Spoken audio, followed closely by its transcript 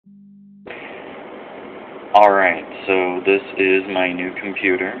Alright, so this is my new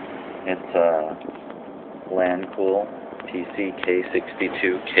computer. It's a LANcool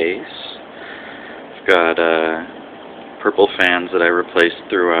PC-K62 case. It's got purple fans that I replaced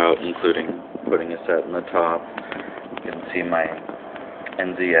throughout, including putting a set in the top. You can see my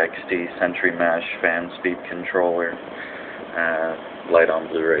NZXT Sentry Mesh fan speed controller, light on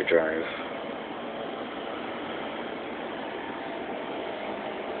Blu-ray drive.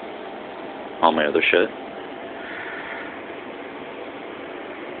 All my other shit.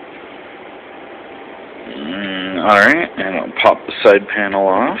 Alright, and I'll pop the side panel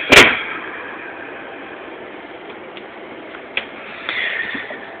off.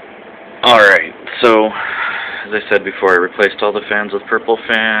 Alright, so, as I said before, I replaced all the fans with purple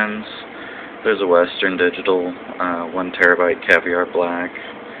fans. There's a Western Digital 1 terabyte Caviar Black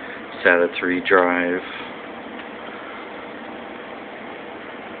SATA 3 drive.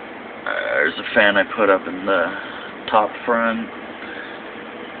 There's a fan I put up in the top front.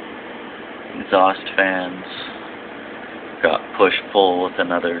 Exhaust fans. Got push-pull with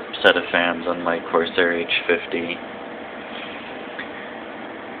another set of fans on my Corsair H50.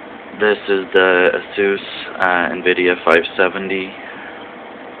 This is the Asus NVIDIA 570,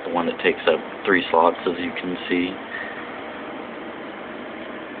 the one that takes up 3 slots, as you can see.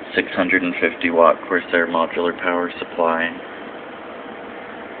 650 watt Corsair modular power supply.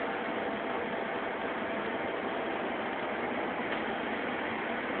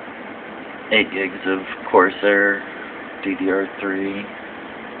 Eight gigs of Corsair DDR3.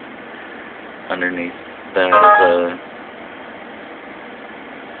 Underneath that is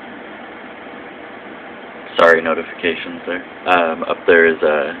sorry, notifications there. Up there is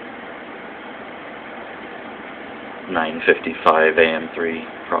a 955 AM3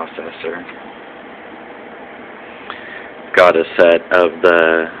 processor. Got a set of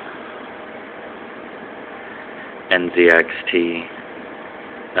the NZXT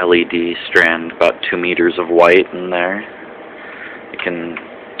LED strand, about 2 meters of white in there. You can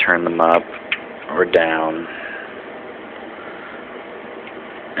turn them up or down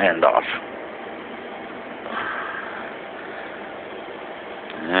and off.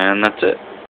 And that's it.